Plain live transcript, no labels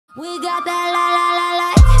We got that la la la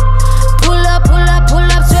like. Pull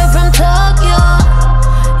up straight from Tokyo.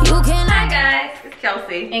 You can. Hi guys, it's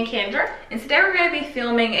Kelsey and Kendra, and today we're going to be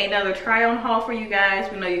filming another try-on haul for you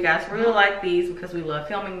guys. We know you guys really like these because we love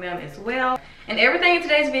filming them as well. And everything in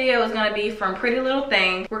today's video is going to be from Pretty Little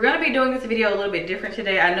Thing. We're going to be doing this video a little bit different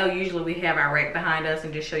today. I know usually we have our rack behind us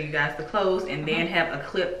and just show you guys the clothes and then have a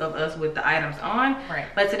clip of us with the items on. Right.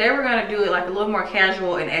 But today we're going to do it like a little more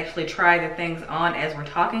casual and actually try the things on as we're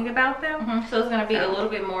talking about them. So it's going to be a little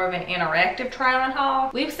bit more of an interactive try-on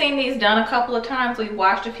haul. We've seen these done a couple of times. We've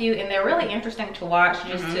watched a few and they're really interesting to watch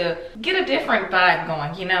just to get a different vibe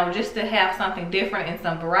going, you know, just to have something different and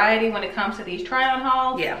some variety when it comes to these try-on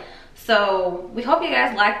hauls. Yeah. So we hope you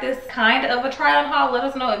guys like this kind of a try on haul. Let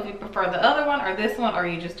us know if you prefer the other one or this one, or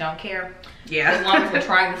you just don't care. Yeah. As long as we're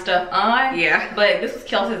trying the stuff on. Yeah. But this was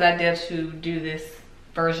Kelsey's idea to do this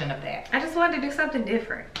version of that. I just wanted to do something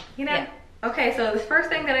different, you know? Yeah. Okay, so this first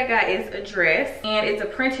thing that I got is a dress, and it's a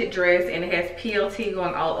printed dress and it has PLT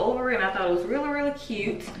going all over it, and I thought it was really, really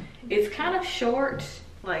cute. It's kind of short.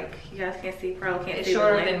 Like, you guys can't see, probably can't see. It's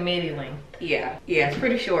shorter than midi length. Yeah, it's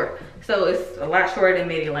pretty short. So it's a lot shorter than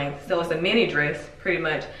midi length. So it's a mini dress, pretty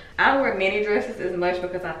much. I don't wear mini dresses as much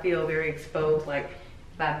because I feel very exposed, like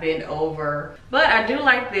if I bend over. But I do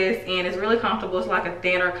like this, and it's really comfortable. It's like a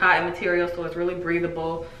thinner cotton material, so it's really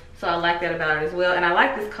breathable. So I like that about it as well. And I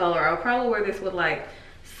like this color. I'll probably wear this with like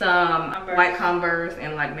some white Converse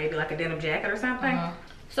and like maybe like a denim jacket or something.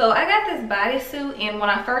 So I got this bodysuit, and when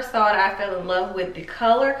I first saw it, I fell in love with the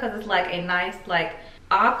color because it's like a nice like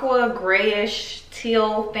aqua grayish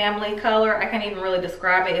teal family color. I can't even really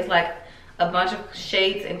describe it. It's like a bunch of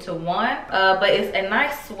shades into one, but it's a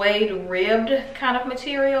nice suede ribbed kind of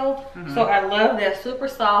material. So I love that, super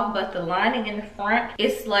soft, but the lining in the front,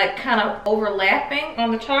 it's like kind of overlapping on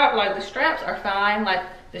the top. Like the straps are fine, like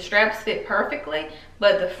the straps fit perfectly,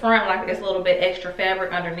 but the front, like there's a little bit extra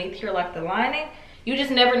fabric underneath here, like the lining. You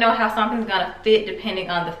just never know how something's gonna fit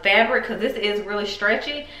depending on the fabric, because this is really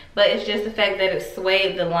stretchy, but it's just the fact that it's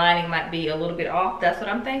suede, the lining might be a little bit off. That's what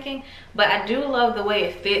I'm thinking. But I do love the way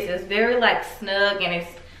it fits. It's very like snug, and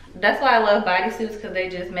that's why I love bodysuits, because they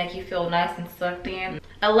just make you feel nice and sucked in.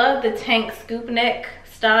 I love the tank scoop neck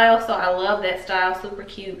style, so I love that style, super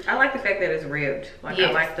cute. I like the fact that it's ribbed. Like,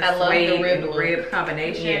 yes, I like the suede and rib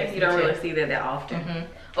combination. Yes, you don't really see that often.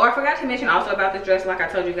 Oh, I forgot to mention also about this dress, like I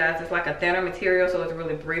told you guys, it's like a thinner material, so it's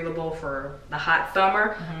really breathable for the hot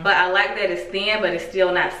summer. But I like that it's thin, but it's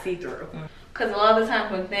still not see-through. Because a lot of the times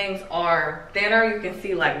when things are thinner, you can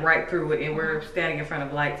see like right through it, and we're standing in front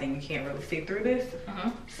of lights and you can't really see through this.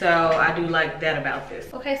 So I do like that about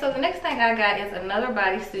this. Okay, so the next thing I got is another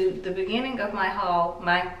bodysuit. The beginning of my haul,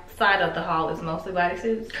 my side of the haul is mostly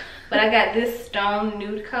bodysuits, but I got this stone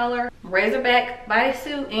nude color razorback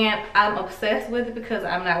bodysuit, and I'm obsessed with it because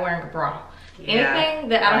I'm not wearing a bra. Anything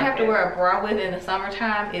that I don't have to wear a bra with in the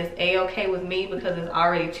summertime is a-okay with me because it's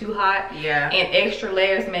already too hot. And extra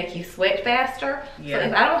layers make you sweat faster. So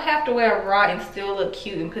if I don't have to wear a bra and still look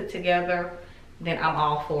cute and put together, then I'm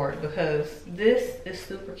all for it, because this is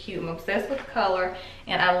super cute. I'm obsessed with the color,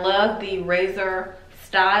 and I love the razor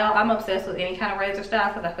style. I'm obsessed with any kind of razor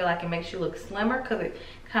style because I feel like it makes you look slimmer, because it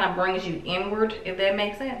kind of brings you inward, if that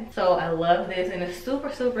makes sense. So I love this, and it's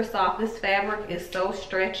super, super soft. This fabric is so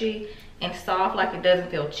stretchy and soft, like it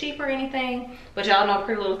doesn't feel cheap or anything, but y'all know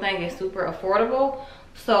Pretty Little Thing is super affordable,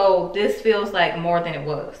 so this feels like more than it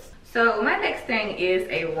was. So my next thing is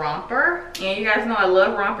a romper, and you guys know I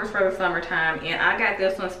love rompers for the summertime, and I got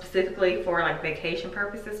this one specifically for like vacation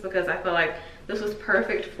purposes because I feel like this was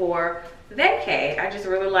perfect for vacay. I just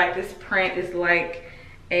really like this print. It's like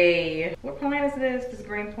a, what plant is this? This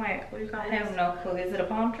green plant, what do you call it? I have no clue. Is it a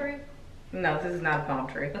palm tree? No, this is not a palm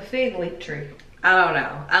tree. A fig leaf tree. I don't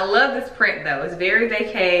know. I love this print though. It's very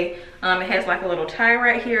vacay. It has like a little tie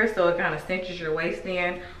right here, so it kind of cinches your waist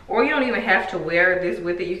in. Or you don't even have to wear this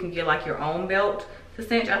with it. You can get like your own belt to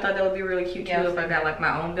cinch. I thought that would be really cute too if I got like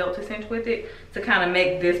my own belt to cinch with it, to kind of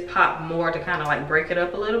make this pop more, to kind of like break it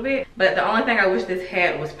up a little bit. But the only thing I wish this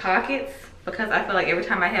had was pockets, because I feel like every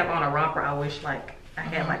time I have on a romper, I wish like I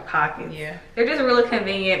had like pockets. They're just really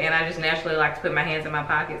convenient, and I just naturally like to put my hands in my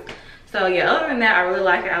pockets. So yeah, other than that, I really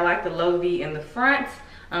like it. I like the low V in the front,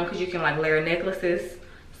 because you can like layer necklaces.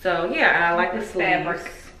 So yeah, I like the sleeves.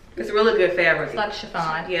 It's really good fabric. It's like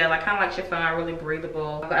chiffon. Yeah, like kind of like chiffon, really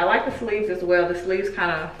breathable. But I like the sleeves as well. The sleeves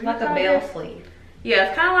kind of like a bell sleeve. Yeah,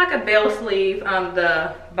 it's kind of like a bell sleeve.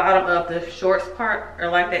 The bottom of the shorts part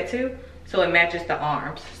are like that too, so it matches the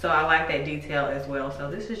arms. So I like that detail as well.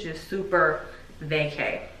 So this is just super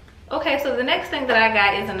vacay. Okay, so the next thing that I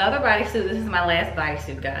got is another bodysuit. This is my last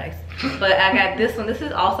bodysuit, guys. But I got this one. This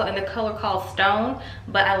is also in the color called Stone.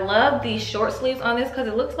 But I love these short sleeves on this because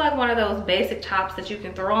it looks like one of those basic tops that you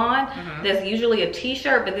can throw on. That's usually a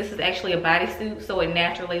t-shirt, but this is actually a bodysuit, so it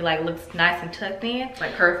naturally like looks nice and tucked in.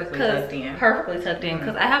 Like perfectly tucked in. Perfectly tucked in.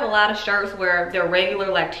 Because I have a lot of shirts where they're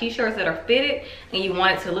regular like t-shirts that are fitted, and you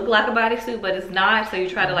want it to look like a bodysuit, but it's not. So you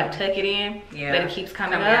try to like tuck it in, but it keeps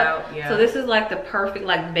coming up. So this is like the perfect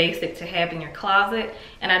like basic to have in your closet.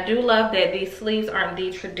 And I do love that these sleeves aren't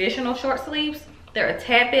the traditional short sleeves. They're a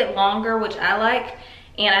tad bit longer, which I like,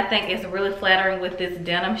 and I think it's really flattering with this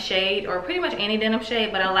denim shade, or pretty much any denim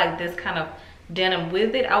shade, but I like this kind of denim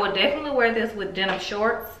with it. I would definitely wear this with denim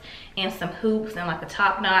shorts and some hoops and like a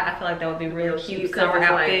top knot. I feel like that would be really cute summer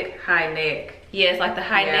outfit. Like high neck. Yeah, it's like the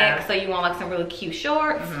high neck, so you want like some really cute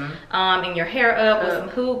shorts, and your hair up with some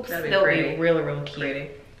hoops. That would be really, really cute. Pretty.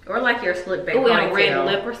 Or like your slick back ponytail. ponytail. A red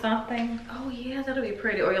lip or something. Oh yeah, that'll be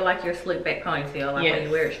pretty. Or you like your slick back ponytail, like when you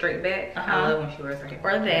wear it straight back. I love when she wears her hair.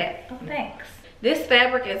 Or that. Oh, thanks. This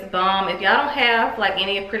fabric is bomb. If y'all don't have like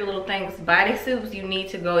any of Pretty Little Things bodysuits, you need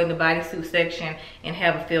to go in the bodysuit section and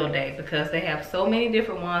have a field day, because they have so many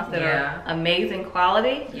different ones that are amazing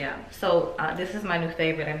quality. Yeah. So this is my new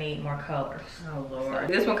favorite. I need more colors. Oh Lord.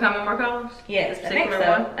 Did this one come in more colors? Yes, I think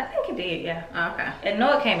so. I think it did, yeah. Oh, okay. And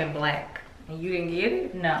no, it came in black. And you didn't get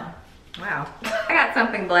it? No. Wow. I got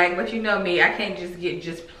something black, but you know me, I can't just get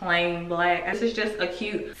just plain black. This is just a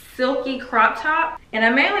cute silky crop top, and I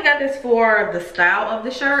mainly got this for the style of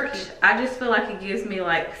the shirt. I just feel like it gives me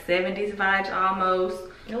like 70s vibes almost.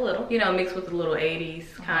 A little, you know, mixed with the little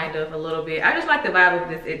 80s kind of a little bit. I just like the vibe of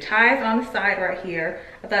this. It ties on the side right here.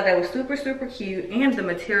 I thought that was super, super cute, and the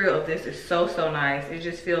material of this is so, so nice. It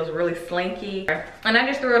just feels really slinky. And I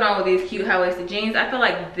just threw it on with these cute high-waisted jeans. I feel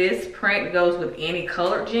like this print goes with any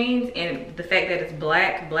colored jeans, and the fact that it's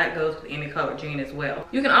black goes with any colored jean as well.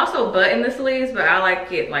 You can also button the sleeves, but I like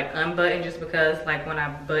it like unbuttoned, just because like when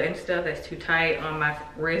I button stuff that's too tight on my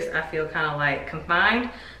wrist, I feel kind of like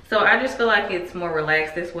confined. So I just feel like it's more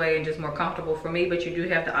relaxed this way and just more comfortable for me, but you do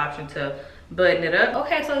have the option to button it up.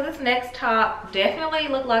 Okay, so this next top definitely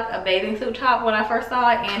looked like a bathing suit top when I first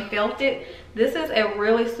saw it and felt it. This is a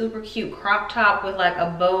really super cute crop top with like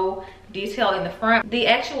a bow detail in the front. The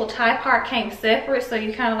actual tie part came separate, so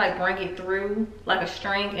you kind of like bring it through like a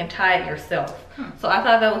string and tie it yourself. So I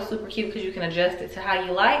thought that was super cute because you can adjust it to how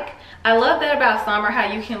you like. I love that about summer,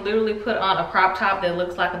 how you can literally put on a crop top that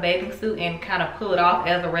looks like a bathing suit and kind of pull it off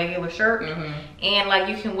as a regular shirt. And like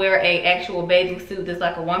you can wear a actual bathing suit that's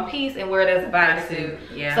like a one piece and wear it as a bodysuit.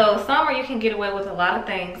 Yeah. So summer you can get away with a lot of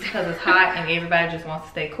things because it's hot and everybody just wants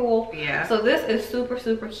to stay cool. Yeah. So this is super,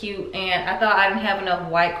 super cute, and I thought I didn't have enough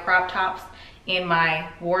white crop tops in my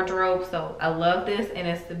wardrobe, so I love this, and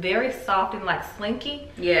it's very soft and like slinky.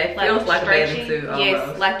 Yeah, it feels like a bathing suit almost.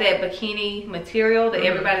 Yes, like that bikini material that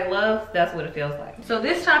everybody loves. That's what it feels like. So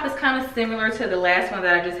this top is kind of similar to the last one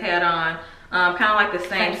that I just had on, kind of like the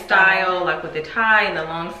same style, like with the tie and the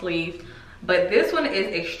long sleeve. But this one is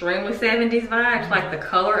extremely 70s vibes. Like the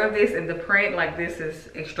color of this and the print, like this is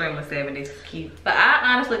extremely 70s. It's cute. But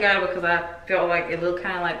I honestly got it because I felt like it looked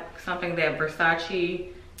kind of like something that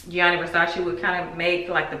Gianni Versace would kind of make,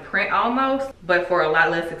 like the print almost, but for a lot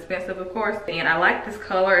less expensive, of course. And I like this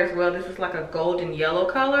color as well. This is like a golden yellow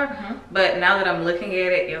color, but now that I'm looking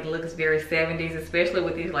at it, it looks very 70s, especially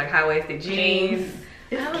with these like high-waisted jeans.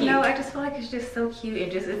 I don't know, I just feel like it's just so cute,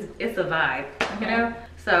 and just it's a vibe, you know?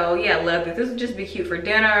 So yeah, I love this. This would just be cute for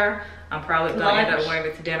dinner. I'm probably gonna end up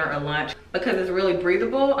wearing it to dinner or lunch because it's really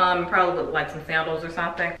breathable. Probably with like some sandals or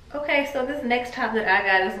something. Okay, so this next top that I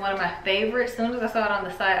got is one of my favorites. As soon as I saw it on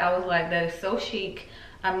the site, I was like, that is so chic.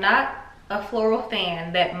 I'm not a floral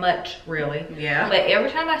fan that much, really. Yeah. But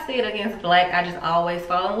every time I see it against black, I just always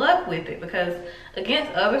fall in love with it, because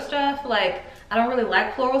against other stuff, like I don't really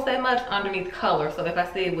like florals that much underneath color. So if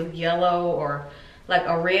I see it with yellow or like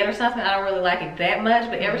a red or something, I don't really like it that much,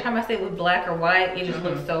 but every time I see it with black or white, it just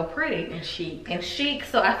looks so pretty and chic.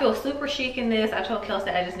 So I feel super chic in this. I told Kelsey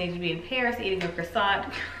I just need to be in Paris eating a croissant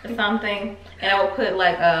or something, and I would put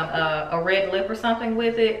like a red lip or something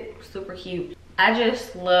with it. Super cute. I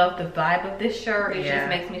just love the vibe of this shirt. It just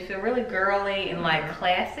makes me feel really girly and like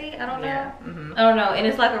classy. I don't know. I don't know. And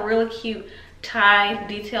it's like a really cute tie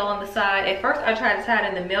detail on the side. At first I tried to tie it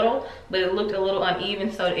in the middle, but it looked a little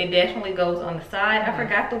uneven, so it definitely goes on the side. I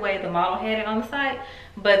forgot the way the model had it on the side,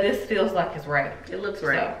 but this feels like it's right. It looks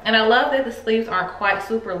right. So, and I love that the sleeves aren't quite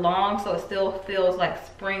super long, so it still feels like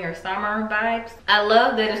spring or summer vibes. I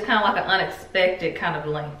love that it's kind of like an unexpected kind of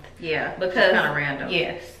length. Yeah, because it's kind of random.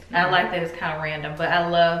 Yes. I like that it's kind of random, but I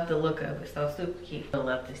love the look of it, so super cute. I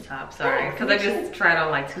love this top, sorry, because I just tried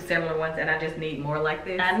on like 2 similar ones and I just need more like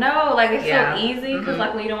this. I know, like it's so easy, because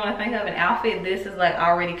like when you don't want to think of an outfit, this is like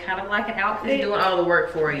already kind of like an outfit. It's doing all the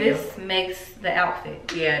work for you. This makes the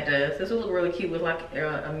outfit. Yeah, it does. This would look really cute with like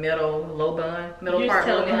a middle low bun, middle You're part.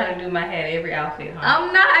 You're telling me how to do my head every outfit, huh?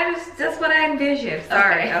 I'm not, that's what I envisioned.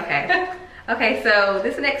 Sorry, okay. Okay, so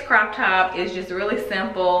this next crop top is just really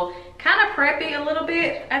simple. Kind of preppy a little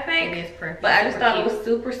bit, I think. It is preppy. But I just thought it was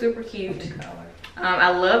super, super cute. I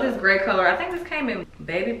love this gray color. I think this came in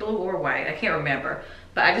baby blue or white. I can't remember.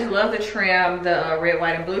 But I just love the trim, the red,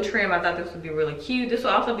 white, and blue trim. I thought this would be really cute. This will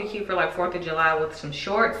also be cute for like 4th of July with some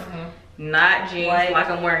shorts. Not jeans like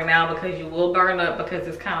I'm wearing now, because you will burn up because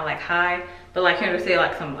it's kind of like high. But like Kendra said,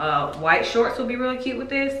 like some white shorts will be really cute with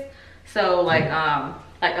this. So like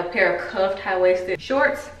a pair of cuffed high-waisted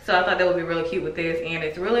shorts. So I thought that would be really cute with this, and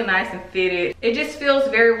it's really nice and fitted. It just feels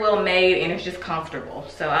very well made and it's just comfortable.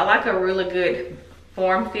 So I like a really good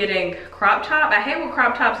form-fitting crop top. I hate when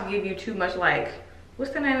crop tops give you too much, like,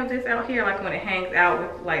 what's the name of this out here? Like when it hangs out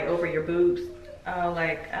with like over your boobs.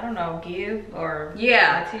 Like, I don't know, give or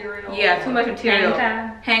material. Yeah, too much material.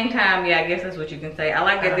 Hang time, yeah, I guess that's what you can say. I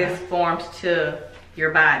like that this forms to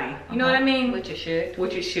your body, you know what I mean? Which it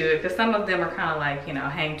should, because some of them are kind of like, you know,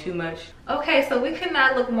 hang too much. Okay, so we could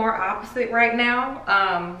not look more opposite right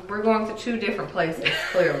now. We're going to 2 different places.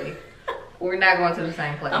 Clearly we're not going to the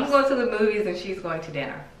same place. I'm going to the movies and she's going to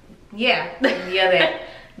dinner. Yeah. That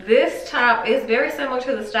this top is very similar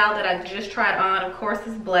to the style that I just tried on. Of course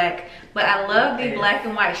it's black, but I love the black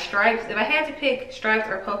and white stripes. If I had to pick stripes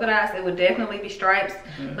or polka dots, it would definitely be stripes,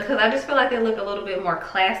 because I just feel like they look a little bit more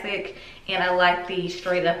classic, and I like the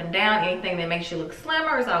straight up and down. Anything that makes you look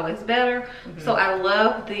slimmer is always better. So I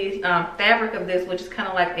love the fabric of this, which is kind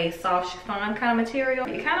of like a soft chiffon kind of material.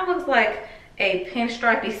 It kind of looks like a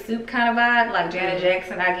pinstripey soup kind of vibe, like Janet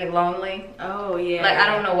Jackson, I Get Lonely. Oh yeah. Like, I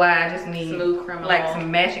don't know why, I just need Smooth criminal, like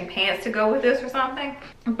some matching pants to go with this or something.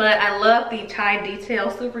 But I love the tie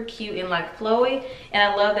detail, super cute and like flowy, and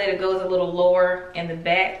I love that it goes a little lower in the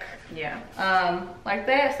back. Yeah. Like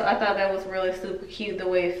that. So I thought that was really super cute the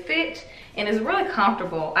way it fit, and it's really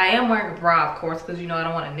comfortable. I am wearing a bra, of course, because you know I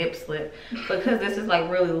don't want a nip slip, because this is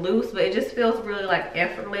like really loose, but it just feels really like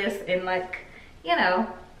effortless and like, you know,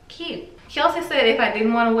 cute. Kelsey said if I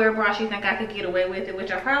didn't want to wear a bra, she think I could get away with it,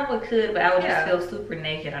 which I probably could, but I would just feel super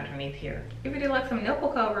naked underneath here. If you did like some nipple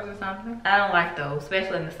covers or something. I don't like those,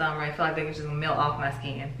 especially in the summer. I feel like they could just melt off my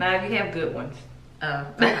skin. Now if you have good ones.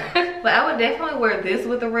 Okay. But I would definitely wear this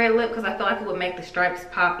with a red lip, because I feel like it would make the stripes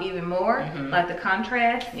pop even more, like the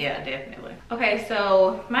contrast. Yeah, definitely. Okay,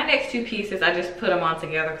 so my next 2 pieces, I just put them on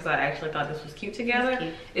together because I actually thought this was cute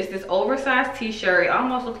together. It's this oversized t-shirt. It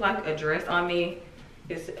almost looks like a dress on me.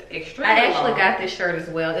 It's extremely I actually long. got this shirt as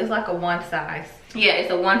well. It's like a 1 size. Yeah,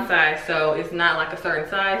 it's a 1 size, so it's not like a certain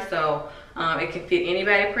size, so it can fit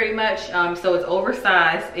anybody pretty much. So it's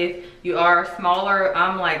oversized. If you are smaller,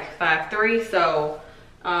 I'm like 5'3", so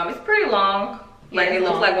it's pretty long. Like it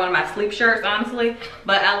looks like one of my sleep shirts, honestly.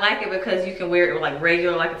 But I like it because you can wear it like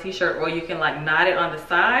regular, like a t-shirt, or you can like knot it on the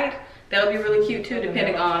side. That would be really cute too,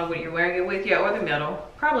 depending on what you're wearing it with. Yeah, or the middle.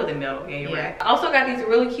 Probably the middle. Yeah, you're right. I also got these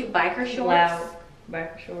really cute biker shorts.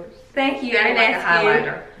 Biker shorts. Thank you. I didn't like ask a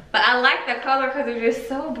highlighter. But I like the color because they're just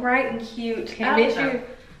so bright and cute. Can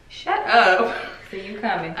Shut up. See you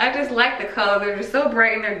coming. I just like the color. They're just so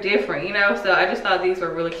bright and they're different, you know? So I just thought these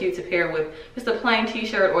were really cute to pair with just a plain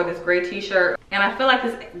t-shirt or this gray t-shirt. And I feel like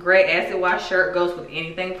this gray acid wash shirt goes with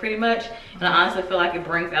anything pretty much. And I honestly feel like it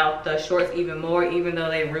brings out the shorts even more, even though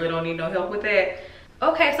they really don't need no help with that.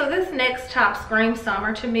 Okay, so this next top screams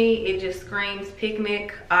summer to me. It just screams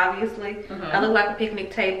picnic, obviously. I look like a picnic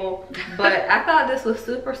table, but I thought this was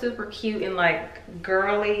super, super cute and like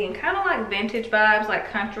girly and kind of like vintage vibes, like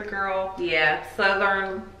country girl. Yeah.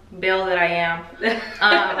 Southern belle that I am.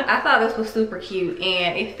 I thought this was super cute,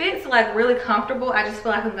 and it fits like really comfortable. I just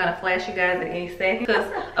feel like I'm gonna flash you guys at any second,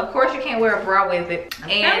 because of course you can't wear a bra with it.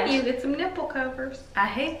 And you get some nipple covers. I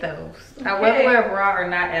hate those. Okay. I whether wear a bra or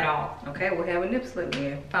not at all. Okay, we'll have a nip slip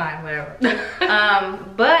then. Fine, whatever.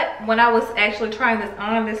 But when I was actually trying this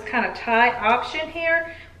on, this kind of tie option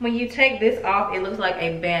here, when you take this off, it looks like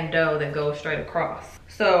a bandeau that goes straight across.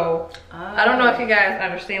 So I don't know if you guys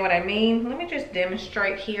understand what I mean. Let me just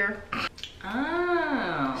demonstrate here.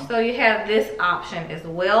 Oh. So you have this option as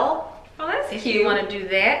well. Oh, that's cute. If cute. you want to do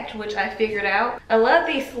that, which I figured out. I love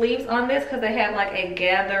these sleeves on this because they have like a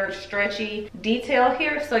gathered, stretchy detail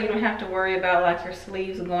here, so you don't have to worry about like your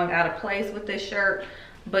sleeves going out of place with this shirt.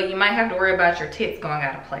 But you might have to worry about your tits going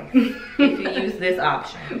out of place if you use this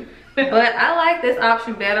option. But I like this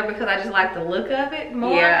option better because I just like the look of it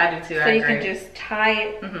more. Yeah, I do too. So you can just tie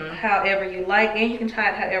it however you like, and you can tie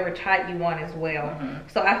it however tight you want as well.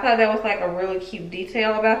 So I thought that was like a really cute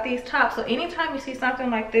detail about these tops. So anytime you see something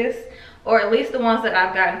like this, or at least the ones that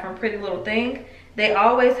I've gotten from Pretty Little Thing, they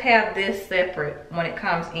always have this separate when it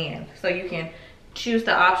comes in. So you can choose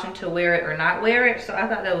the option to wear it or not wear it. So I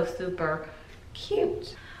thought that was super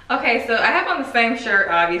cute. Okay, so I have on the same shirt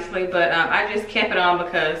obviously, but I just kept it on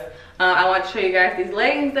because I want to show you guys these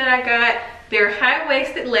leggings that I got. They're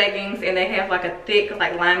high-waisted leggings and they have like a thick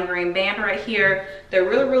like lime green band right here. They're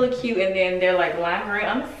really, really cute, and then they're like lime green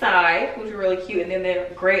on the side, which is really cute, and then they're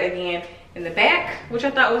gray again in the back, which I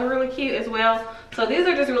thought was really cute as well. So these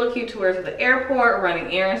are just really cute to wear to the airport,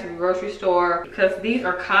 running errands, to the grocery store, because these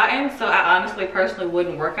are cotton. So I honestly personally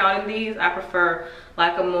wouldn't work out in these. I prefer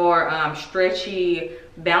like a more stretchy,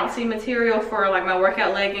 bouncy material for like my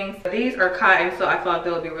workout leggings. These are cotton, so I thought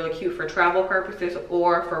they would be really cute for travel purposes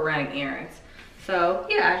or for running errands. So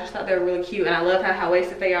yeah, I just thought they were really cute, and I love how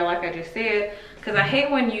high-waisted they are, like I just said, because I hate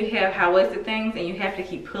when you have high-waisted things and you have to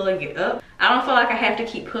keep pulling it up. I don't feel like I have to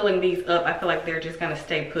keep pulling these up. I feel like they're just gonna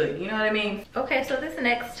stay put, you know what I mean? Okay, so this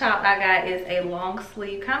next top I got is a long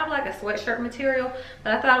sleeve, kind of like a sweatshirt material,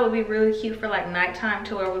 but I thought it would be really cute for like nighttime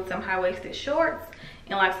to wear with some high-waisted shorts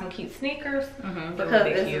and like some cute sneakers, because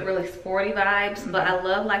it's really sporty vibes. But I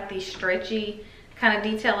love like these stretchy kind of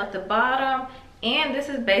detail at the bottom, and this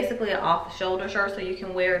is basically an off-the-shoulder shirt, so you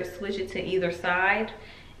can wear it, switch it to either side.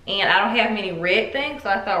 And I don't have many red things, so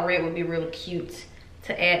I thought red would be really cute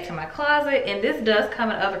to add to my closet. And this does come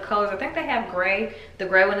in other colors. I think they have gray. The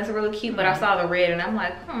gray one is really cute, but I saw the red and I'm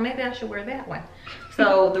like, maybe I should wear that one.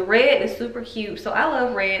 So the red is super cute. So I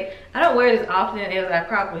love red. I don't wear it as often as I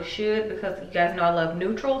probably should, because you guys know I love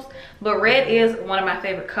neutrals. But red is one of my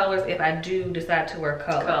favorite colors if I do decide to wear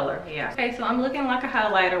color. Yeah. Okay, so I'm looking like a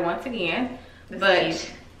highlighter once again.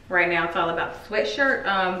 But right now it's all about the sweatshirt.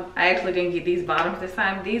 I actually didn't get these bottoms this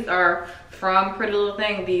time. These are from Pretty Little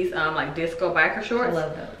Thing. These like disco biker shorts. I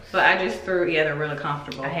love those. But I just threw, yeah, they're really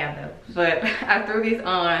comfortable. I have those. But I threw these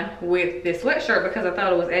on with this sweatshirt because I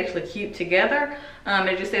thought it was actually cute together.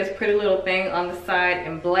 It just says Pretty Little Thing on the side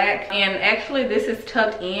in black. And actually this is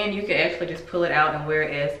tucked in. You can actually just pull it out and wear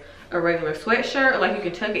it as a regular sweatshirt. Like you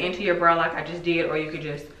can tuck it into your bra like I just did, or you could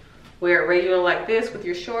just wear it regular like this with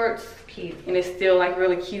your shorts. Cute. And it's still like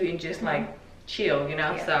really cute and just like chill, you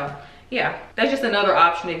know? So yeah, that's just another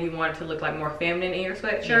option if you wanted to look like more feminine in your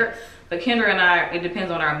sweatshirt. But Kendra and I, it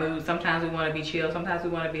depends on our mood. Sometimes we want to be chill, sometimes we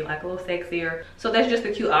want to be like a little sexier. So that's just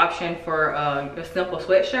a cute option for a simple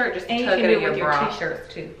sweatshirt. Just to tuck it in your bra. Your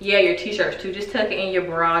t-shirts too. Yeah, your t-shirts too. Just tuck it in your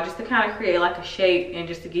bra, just to kind of create like a shape and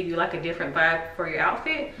just to give you like a different vibe for your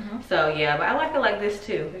outfit. So yeah, but I like it like this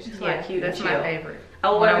too. It's just like cute. That's and chill. my favorite. I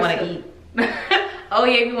want to eat. Oh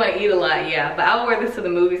yeah, if you want to eat a lot, yeah. But I'll wear this to the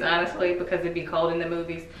movies honestly, because it'd be cold in the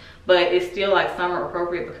movies. But it's still like summer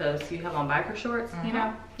appropriate because you have on biker shorts, you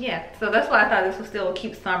know? Yeah, so that's why I thought this was still a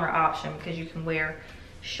cute summer option, because you can wear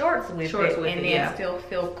shorts with it and then still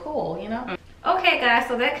feel cool, you know? Okay guys,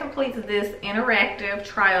 so that completes this interactive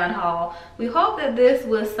try-on haul. We hope that this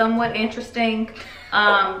was somewhat interesting.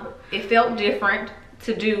 It felt different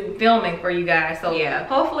to do filming for you guys, so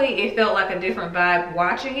hopefully it felt like a different vibe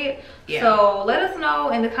watching it. So let us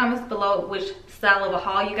know in the comments below which style of a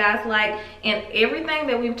haul you guys like, and everything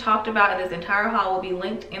that we've talked about in this entire haul will be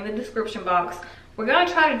linked in the description box. We're going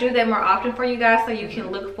to try to do that more often for you guys, so you can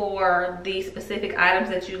look for the specific items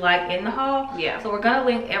that you like in the haul. So we're going to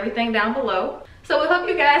link everything down below. So we hope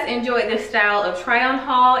you guys enjoyed this style of try on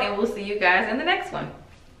haul, and we'll see you guys in the next one.